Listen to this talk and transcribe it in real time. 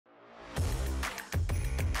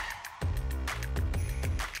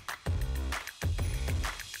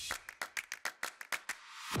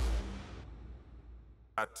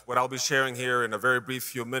What I'll be sharing here in a very brief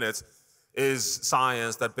few minutes is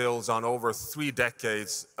science that builds on over 3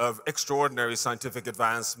 decades of extraordinary scientific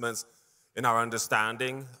advancements in our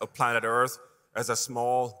understanding of planet Earth as a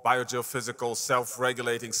small biogeophysical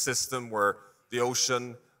self-regulating system where the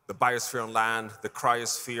ocean, the biosphere on land, the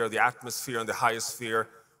cryosphere, the atmosphere, and the hyosphere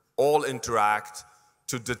all interact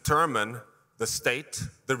to determine the state,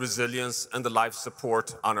 the resilience, and the life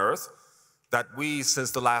support on Earth. That we,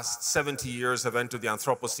 since the last 70 years, have entered the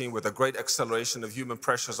Anthropocene with a great acceleration of human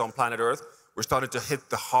pressures on planet Earth. We're starting to hit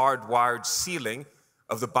the hardwired ceiling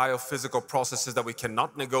of the biophysical processes that we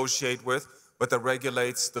cannot negotiate with, but that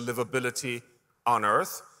regulates the livability on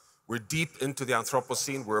Earth. We're deep into the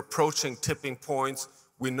Anthropocene. We're approaching tipping points.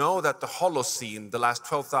 We know that the Holocene, the last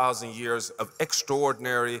 12,000 years of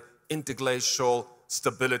extraordinary interglacial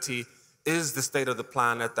stability, is the state of the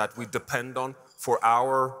planet that we depend on for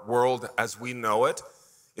our world as we know it.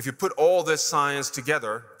 If you put all this science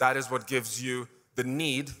together, that is what gives you the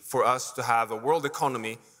need for us to have a world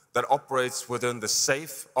economy that operates within the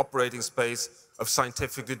safe operating space of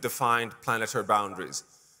scientifically defined planetary boundaries.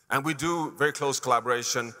 And we do very close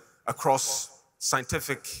collaboration across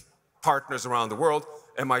scientific partners around the world,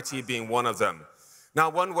 MIT being one of them. Now,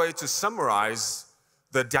 one way to summarize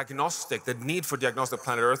the need for diagnostic of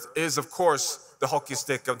planet Earth is, of course, the hockey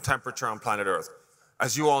stick of temperature on planet Earth.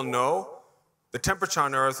 As you all know, the temperature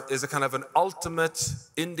on Earth is a kind of an ultimate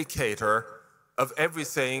indicator of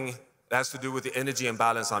everything that has to do with the energy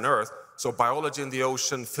imbalance on Earth. So biology in the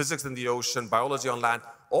ocean, physics in the ocean, biology on land,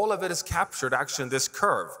 all of it is captured actually in this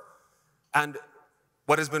curve. And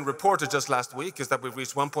what has been reported just last week is that we've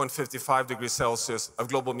reached 1.55 degrees Celsius of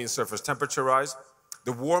global mean surface temperature rise,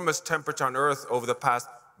 the warmest temperature on Earth over the past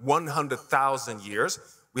 100,000 years.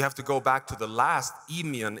 We have to go back to the last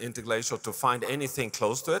Eemian interglacial to find anything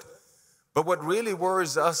close to it. But what really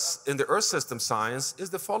worries us in the Earth system science is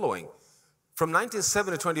the following. From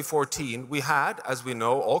 1970 to 2014, we had, as we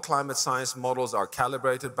know, all climate science models are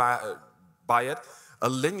calibrated by it, a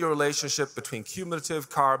linear relationship between cumulative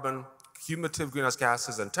carbon, cumulative greenhouse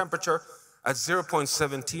gases, and temperature at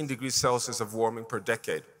 0.17 degrees Celsius of warming per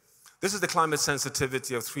decade. This is the climate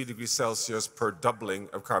sensitivity of 3 degrees Celsius per doubling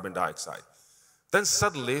of carbon dioxide. Then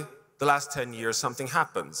suddenly, the last 10 years, something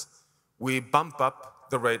happens. We bump up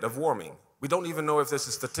the rate of warming. We don't even know if this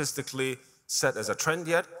is statistically set as a trend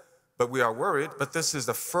yet, but we are worried. But this is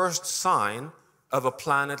the first sign of a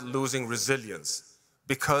planet losing resilience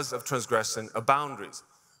because of transgressing of boundaries.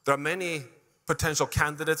 There are many potential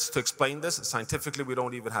candidates to explain this. Scientifically, we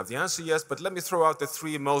don't even have the answer yet, but let me throw out the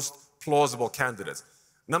 3 most plausible candidates.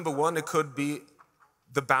 Number 1, it could be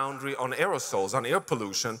the boundary on aerosols, on air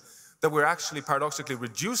pollution, that we're actually paradoxically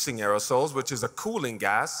reducing aerosols, which is a cooling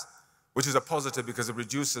gas, which is a positive because it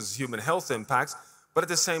reduces human health impacts, but at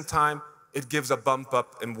the same time, it gives a bump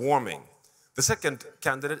up in warming. The second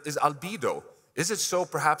candidate is albedo. Is it so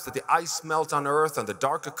perhaps that the ice melt on Earth and the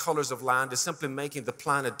darker colors of land is simply making the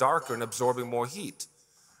planet darker and absorbing more heat?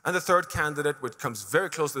 And the third candidate, which comes very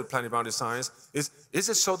close to the planetary boundary science, is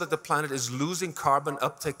it so that the planet is losing carbon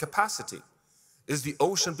uptake capacity? Is the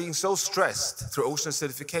ocean being so stressed through ocean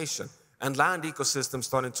acidification and land ecosystems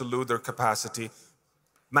starting to lose their capacity,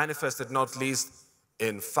 manifested not least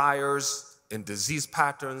in fires, in disease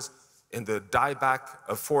patterns, in the dieback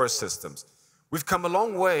of forest systems? We've come a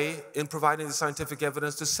long way in providing the scientific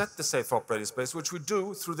evidence to set the safe operating space, which we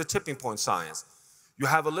do through the tipping point science. You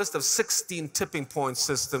have a list of 16 tipping point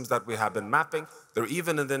systems that we have been mapping. They're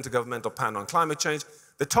even in the Intergovernmental Panel on Climate Change.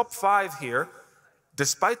 The top 5 here,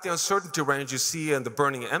 despite the uncertainty range you see in the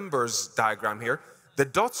burning embers diagram here, the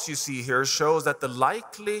dots you see here shows that the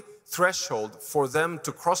likely threshold for them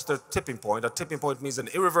to cross the tipping point, a tipping point means an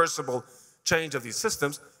irreversible change of these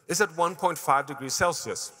systems, is at 1.5 degrees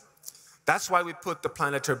Celsius. That's why we put the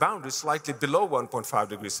planetary boundary slightly below 1.5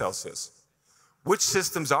 degrees Celsius. Which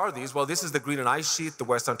systems are these? Well, this is the Greenland ice sheet, the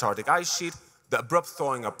West Antarctic ice sheet, the abrupt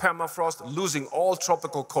thawing of permafrost, losing all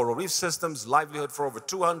tropical coral reef systems, livelihood for over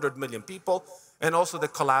 200 million people, and also the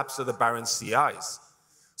collapse of the Barents Sea ice.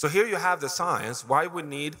 So here you have the science, why we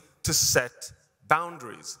need to set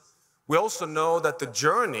boundaries. We also know that the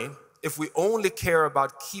journey, if we only care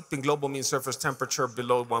about keeping global mean surface temperature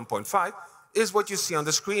below 1.5, is what you see on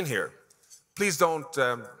the screen here. Please don't,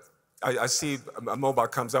 I see a mobile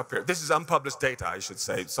comes up here. This is unpublished data, I should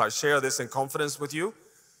say, so I share this in confidence with you.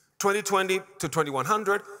 2020 to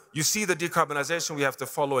 2100, you see the decarbonization we have to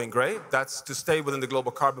follow in gray. That's to stay within the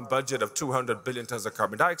global carbon budget of 200 billion tons of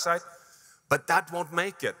carbon dioxide. But that won't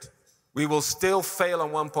make it. We will still fail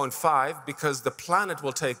on 1.5 because the planet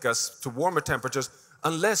will take us to warmer temperatures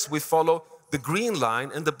unless we follow the green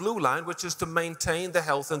line and the blue line, which is to maintain the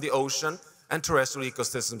health in the ocean and terrestrial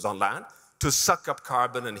ecosystems on land to suck up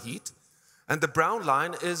carbon and heat. And the brown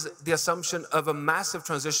line is the assumption of a massive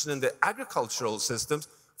transition in the agricultural systems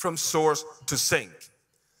from source to sink.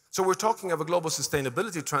 So we're talking of a global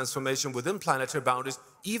sustainability transformation within planetary boundaries,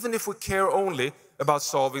 even if we care only about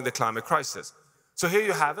solving the climate crisis. So here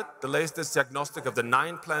you have it, the latest diagnostic of the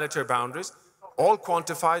 9 planetary boundaries, all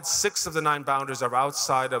quantified. 6 of the 9 boundaries are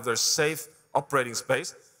outside of their safe operating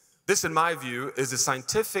space. This, in my view, is a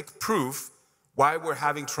scientific proof why we're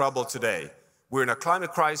having trouble today. We're in a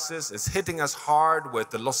climate crisis, it's hitting us hard with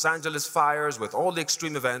the Los Angeles fires, with all the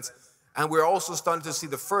extreme events, and we're also starting to see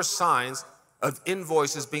the first signs of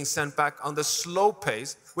invoices being sent back on the slow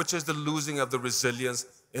pace, which is the losing of the resilience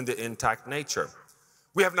in the intact nature.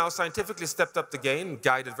 We have now scientifically stepped up the game,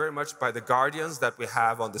 guided very much by the guardians that we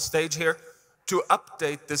have on the stage here, to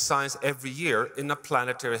update this science every year in a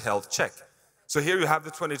planetary health check. So here you have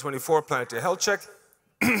the 2024 planetary health check,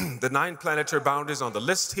 the 9 planetary boundaries on the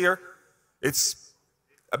list here. It's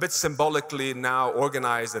a bit symbolically now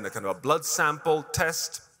organized in a kind of a blood sample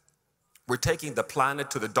test. We're taking the planet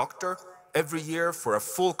to the doctor every year for a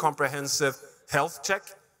full comprehensive health check.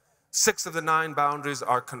 6 of the 9 boundaries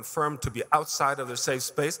are confirmed to be outside of their safe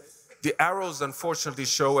space. The arrows unfortunately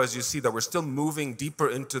show, as you see, that we're still moving deeper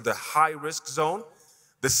into the high-risk zone.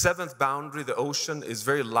 The 7th boundary, the ocean, is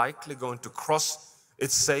very likely going to cross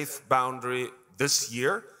its safe boundary this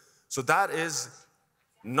year. So that is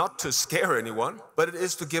not to scare anyone, but it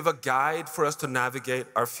is to give a guide for us to navigate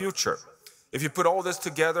our future. If you put all this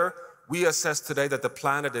together, we assess today that the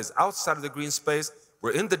planet is outside of the green space.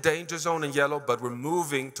 We're in the danger zone in yellow, but we're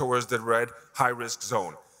moving towards the red high-risk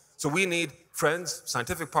zone. So we need friends,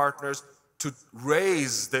 scientific partners, to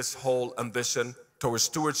raise this whole ambition towards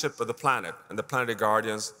stewardship of the planet. And the Planetary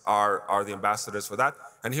Guardians are the ambassadors for that.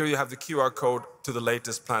 And here you have the QR code to the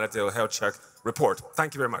latest Planetary Health Check report.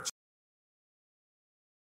 Thank you very much.